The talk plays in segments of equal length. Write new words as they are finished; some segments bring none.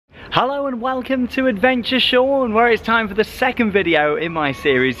Hello and welcome to Adventure Sean, where it's time for the second video in my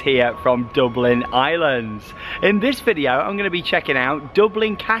series here from Dublin, Ireland. In this video I'm going to be checking out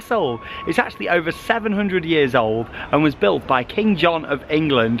Dublin Castle. It's actually over 700 years old and was built by King John of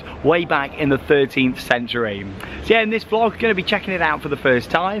England way back in the 13th century. So yeah, in this vlog I'm going to be checking it out for the first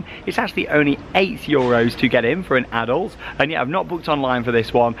time. It's actually only €8 to get in for an adult, and yeah, I've not booked online for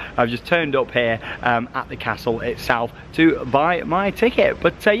this one. I've just turned up here at the castle itself to buy my ticket.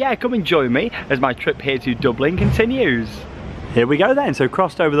 But yeah, come and join me as my trip here to Dublin continues. Here we go then. So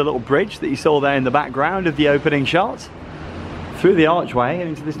crossed over the little bridge that you saw there in the background of the opening shot, through the archway and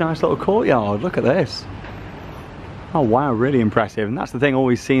into this nice little courtyard. Look at this. Oh wow, really impressive. And that's the thing,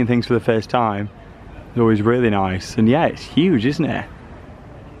 always seeing things for the first time is always really nice. And yeah, it's huge, isn't it?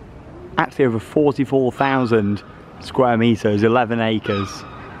 Actually over 44,000 square meters, 11 acres.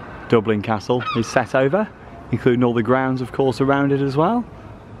 Dublin Castle is set over, including all the grounds of course around it as well.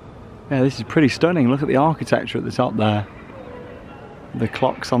 Yeah, this is pretty stunning. Look at the architecture at the top there. The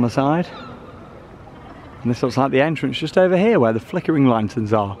clocks on the side. And this looks like the entrance just over here where the flickering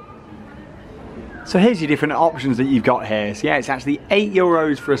lanterns are. So here's your different options that you've got here. So yeah, it's actually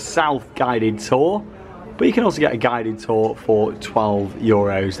 €8 for a self-guided tour, but you can also get a guided tour for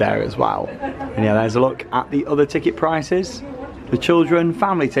 €12 there as well. And yeah, there's a look at the other ticket prices. The children,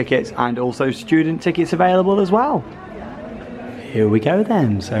 family tickets, and also student tickets available as well. Here we go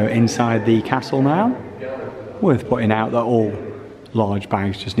then. So inside the castle now. Worth putting out that all large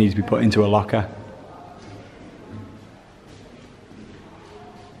bags just need to be put into a locker.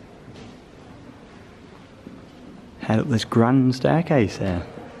 Head up this grand staircase here.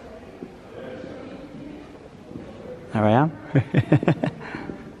 There I am.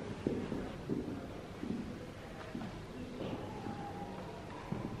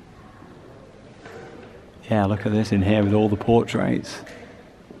 Yeah, look at this in here with all the portraits.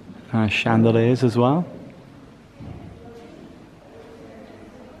 Nice chandeliers as well.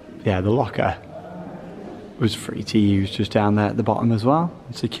 Yeah, the locker was free to use just down there at the bottom as well.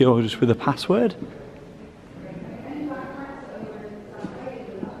 Secure just with a password.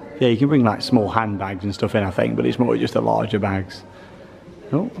 Yeah, you can bring like small handbags and stuff in, I think, but it's more just the larger bags.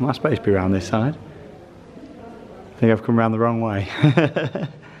 Oh, am I supposed to be around this side? I think I've come around the wrong way.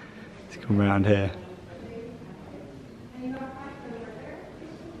 Let's come around here.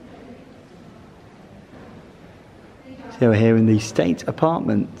 So we're here in the state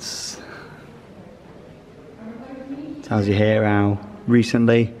apartments. Tells you here how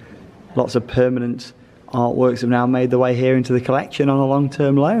recently lots of permanent artworks have now made their way here into the collection on a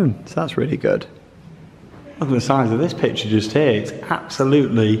long-term loan. So that's really good. Look at the size of this picture just here. It's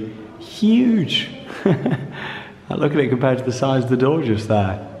absolutely huge. Look at it compared to the size of the door just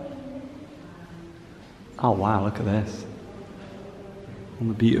there. Oh wow, look at this. All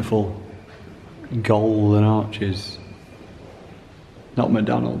the beautiful golden arches. Not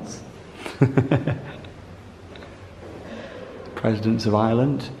McDonald's. Presidents of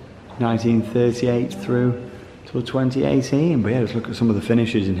Ireland, 1938 through till 2018. But yeah, just look at some of the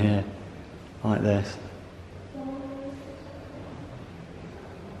finishes in here, like this.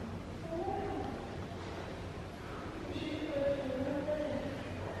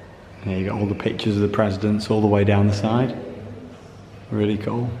 Yeah, you got all the pictures of the presidents all the way down the side. Really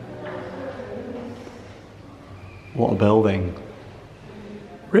cool. What a building.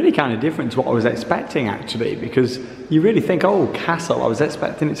 Really kind of different to what I was expecting actually, because you really think, oh, castle, I was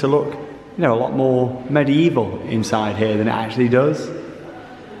expecting it to look, you know, a lot more medieval inside here than it actually does.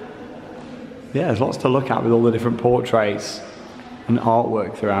 Yeah, there's lots to look at with all the different portraits and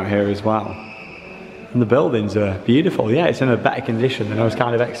artwork throughout here as well. And the buildings are beautiful. Yeah, it's in a better condition than I was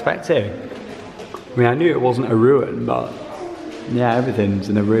kind of expecting. I mean, I knew it wasn't a ruin, but yeah, everything's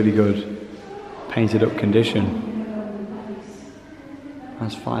in a really good painted up condition.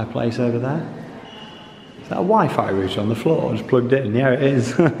 Nice fireplace over there. Is that a Wi-Fi router on the floor? Just plugged in. Yeah, it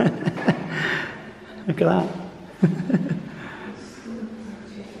is. Look at that.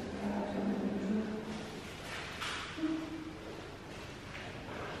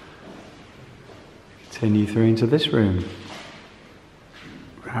 Continue through into this room.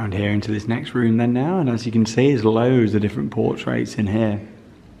 Round here into this next room then now, and as you can see, there's loads of different portraits in here.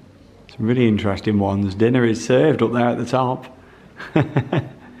 Some really interesting ones. Dinner is served up there at the top.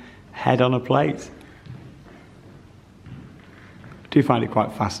 Head on a plate. I do find it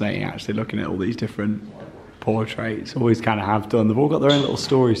quite fascinating actually looking at all these different portraits. Always kind of have done. They've all got their own little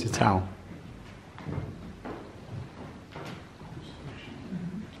stories to tell.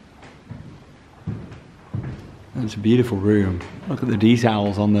 And it's a beautiful room. Look at the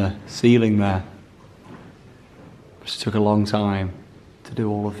details on the ceiling there. Just took a long time to do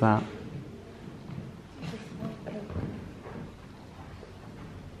all of that.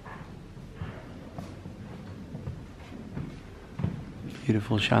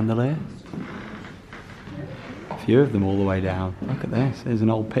 Beautiful chandelier. A few of them all the way down. Look at this. There's an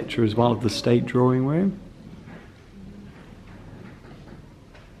old picture as well of the state drawing room.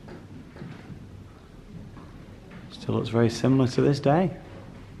 Still looks very similar to this day.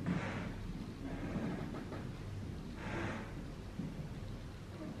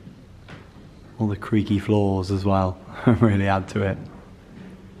 All the creaky floors as well really add to it.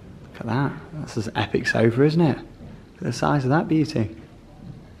 Look at that. That's an epic sofa, isn't it? Look at the size of that beauty.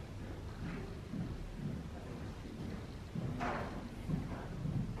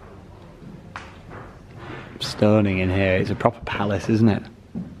 Stunning in here. It's a proper palace, isn't it?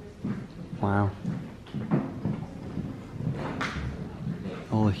 Wow.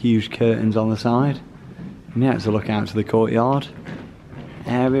 All the huge curtains on the side. And yeah, it's a look out to the courtyard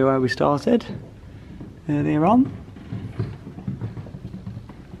area where we started earlier on.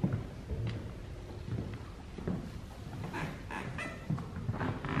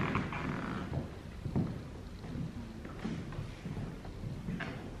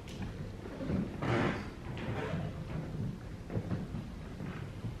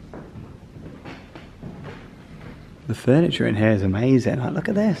 The furniture in here is amazing. Like, look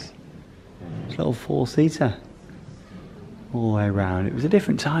at this. It's a little four-seater all the way around. It was a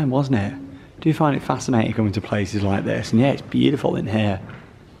different time, wasn't it? Do you find it fascinating coming to places like this? And yeah, it's beautiful in here.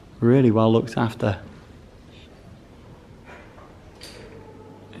 Really well looked after.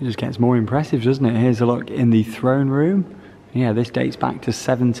 It just gets more impressive, doesn't it? Here's a look in the throne room. Yeah, this dates back to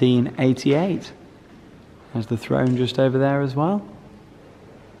 1788. There's the throne just over there as well.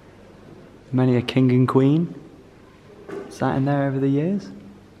 Many a king and queen sat in there over the years.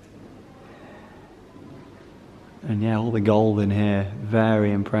 And yeah, all the gold in here,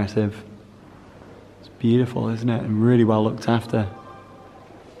 very impressive. It's beautiful, isn't it? And really well looked after.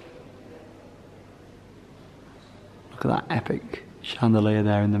 Look at that epic chandelier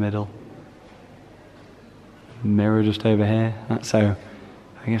there in the middle. Mirror just over here. That's so,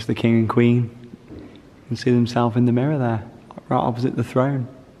 I guess the king and queen can see themselves in the mirror there, right opposite the throne.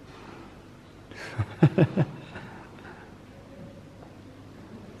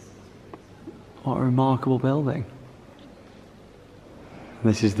 What a remarkable building.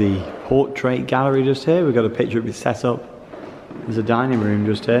 This is the portrait gallery just here. We've got a picture of it set up. There's a dining room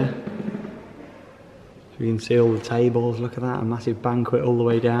just here. So you can see all the tables. Look at that, a massive banquet all the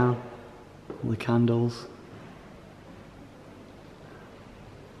way down. All the candles.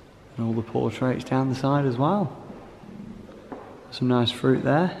 And all the portraits down the side as well. Some nice fruit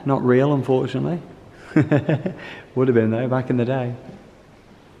there. Not real, unfortunately. Would have been though, back in the day.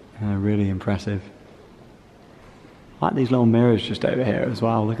 Really impressive. I like these little mirrors just over here as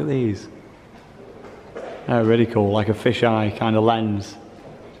well. Look at these. They're really cool, like a fisheye kind of lens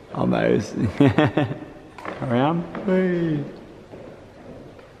on those. There I am. Hey.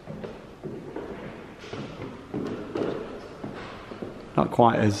 Not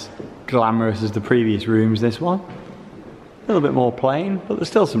quite as glamorous as the previous rooms, this one. A little bit more plain, but there's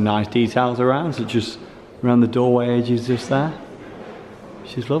still some nice details around, such as around the doorway edges just there.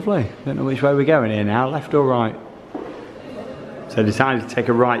 Which is lovely. Don't know which way we're going here now, left or right. So I decided to take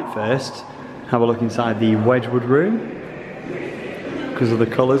a right first, have a look inside the Wedgwood room, because of the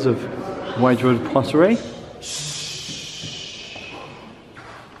colours of Wedgwood pottery.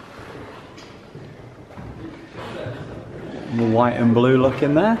 And the white and blue look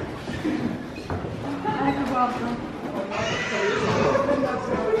in there.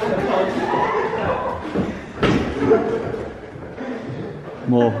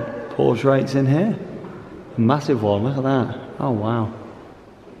 More portraits in here. A massive one, look at that. Oh wow.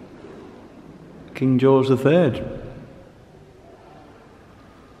 King George III.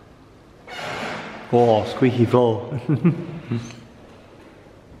 Oh, squeaky floor.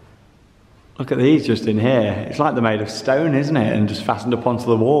 Look at these just in here. It's like they're made of stone, isn't it? And just fastened up onto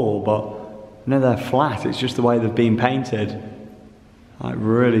the wall, but no, they're flat. It's just the way they've been painted. Like,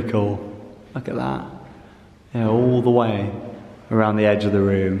 really cool. Look at that. Yeah, all the way around the edge of the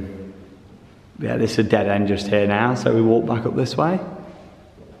room. Yeah, this is a dead end just here now, so we walk back up this way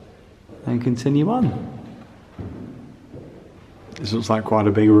and continue on. This looks like quite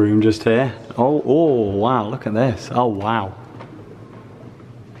a big room just here. Oh wow, look at this. Oh wow.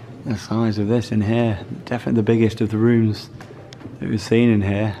 The size of this in here. Definitely the biggest of the rooms that we've seen in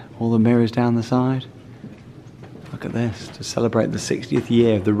here. All the mirrors down the side. Look at this, to celebrate the 60th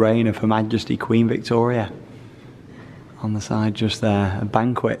year of the reign of Her Majesty Queen Victoria. On the side just there, a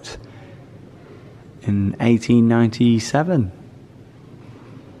banquet in 1897.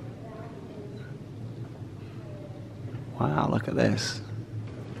 Wow, look at this.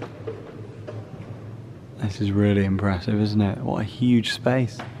 This is really impressive, isn't it? What a huge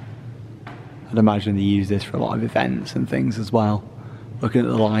space. I'd imagine they use this for a lot of events and things as well. Looking at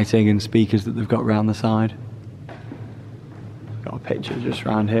the lighting and speakers that they've got around the side. Got a picture just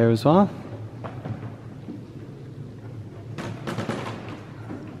around here as well.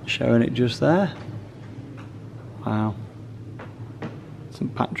 Showing it just there. Wow.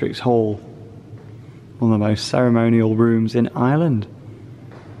 St. Patrick's Hall. One of the most ceremonial rooms in Ireland.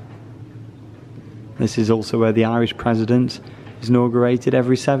 This is also where the Irish president is inaugurated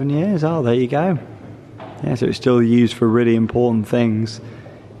every 7 years. Oh, there you go. Yeah, so it's still used for really important things,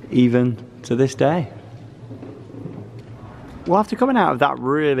 even to this day. Well, after coming out of that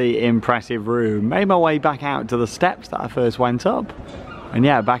really impressive room, made my way back out to the steps that I first went up. And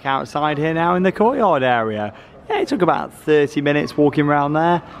yeah, back outside here now in the courtyard area. Yeah, it took about 30 minutes walking around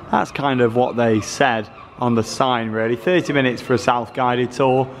there. That's kind of what they said on the sign, really. 30 minutes for a self-guided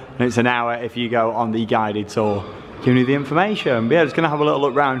tour, and it's an hour if you go on the guided tour. Giving you the information. But yeah, just gonna have a little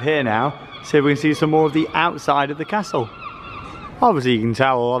look around here now, see if we can see some more of the outside of the castle. Obviously you can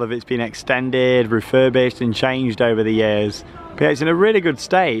tell a lot of it's been extended, refurbished and changed over the years. But yeah, it's in a really good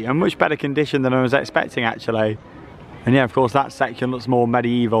state and much better condition than I was expecting actually. And yeah, of course that section looks more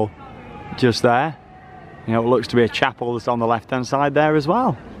medieval just there. You know, it looks to be a chapel that's on the left hand side there as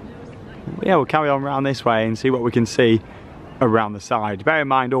well. But yeah, we'll carry on around this way and see what we can see around the side. Bear in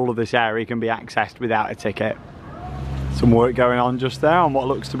mind all of this area can be accessed without a ticket. Some work going on just there on what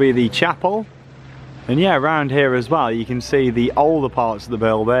looks to be the chapel. And yeah, around here as well you can see the older parts of the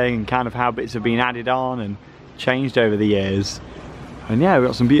building and kind of how bits have been added on and changed over the years. And yeah, we've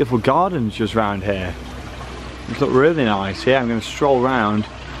got some beautiful gardens just around here. They look really nice. Yeah, I'm going to stroll around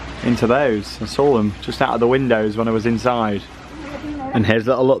into those. I saw them just out of the windows when I was inside. And here's a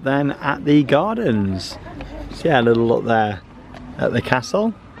little look then at the gardens. So yeah, a little look there at the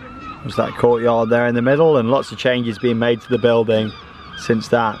castle. There's that courtyard there in the middle, and lots of changes being made to the building since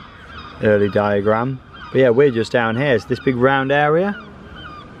that early diagram. But yeah, we're just down here. It's this big round area.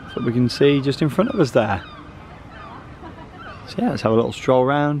 That's what we can see just in front of us there. So yeah, let's have a little stroll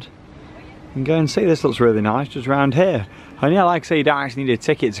around and go and see. This looks really nice just around here. And yeah, like I say, you don't actually need a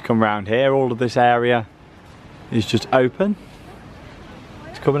ticket to come around here. All of this area is just open.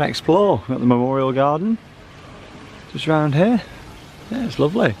 Let's come and explore. We've got the Memorial Garden just around here. Yeah, it's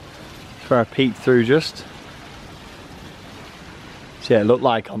lovely. That's where I peeked through just. So yeah, it looked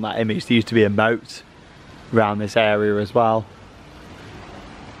like on that image there used to be a moat around this area as well.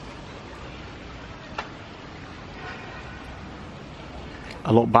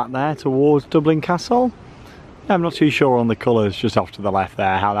 I look back there towards Dublin Castle. I'm not too sure on the colours just off to the left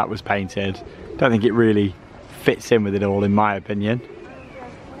there, how that was painted. Don't think it really fits in with it all in my opinion.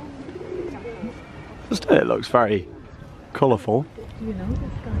 Just it looks very colourful.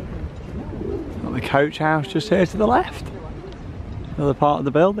 Got the coach house just here to the left. Another part of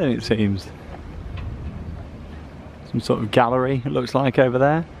the building it seems. Some sort of gallery it looks like over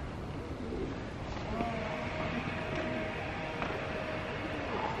there.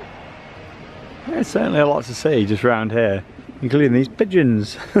 There's certainly a lot to see just around here, including these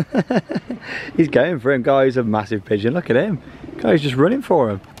pigeons. He's going for him. Guy's a massive pigeon. Look at him. Guy's just running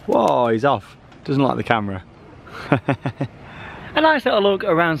for him. Whoa, he's off. Doesn't like the camera. A nice little look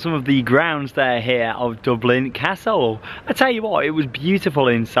around some of the grounds there here of Dublin Castle. I tell you what, it was beautiful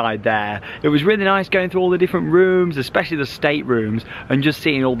inside there. It was really nice going through all the different rooms, especially the state rooms, and just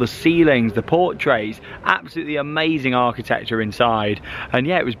seeing all the ceilings, the portraits. Absolutely amazing architecture inside. And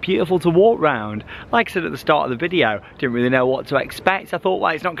yeah, it was beautiful to walk around. Like I said at the start of the video, didn't really know what to expect. I thought,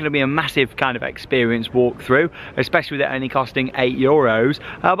 well, it's not going to be a massive kind of experience walk through, especially with it only costing €8.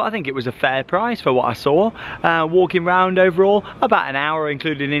 But I think it was a fair price for what I saw. Walking around overall, about an hour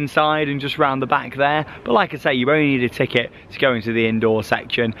including inside and just round the back there. But like I say, you only need a ticket to go into the indoor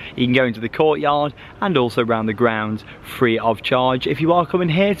section. You can go into the courtyard and also around the grounds free of charge if you are coming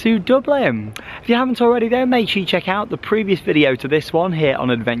here to Dublin. If you haven't already though, make sure you check out the previous video to this one here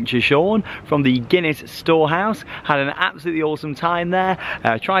on Adventure Sean from the Guinness Storehouse. Had an absolutely awesome time there.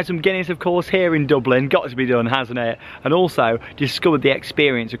 Tried some Guinness of course here in Dublin, got to be done, hasn't it? And also discovered the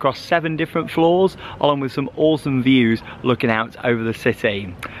experience across 7 different floors along with some awesome views looking out over the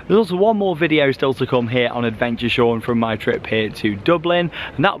city. There's also one more video still to come here on Adventure Sean from my trip here to Dublin,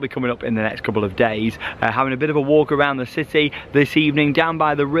 and that'll be coming up in the next couple of days. Having a bit of a walk around the city this evening down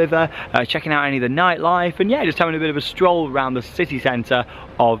by the river, checking out any of the nightlife, and yeah, just having a bit of a stroll around the city centre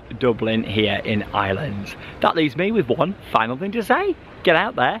of Dublin here in Ireland. That leaves me with one final thing to say. Get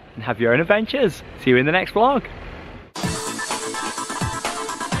out there and have your own adventures. See you in the next vlog.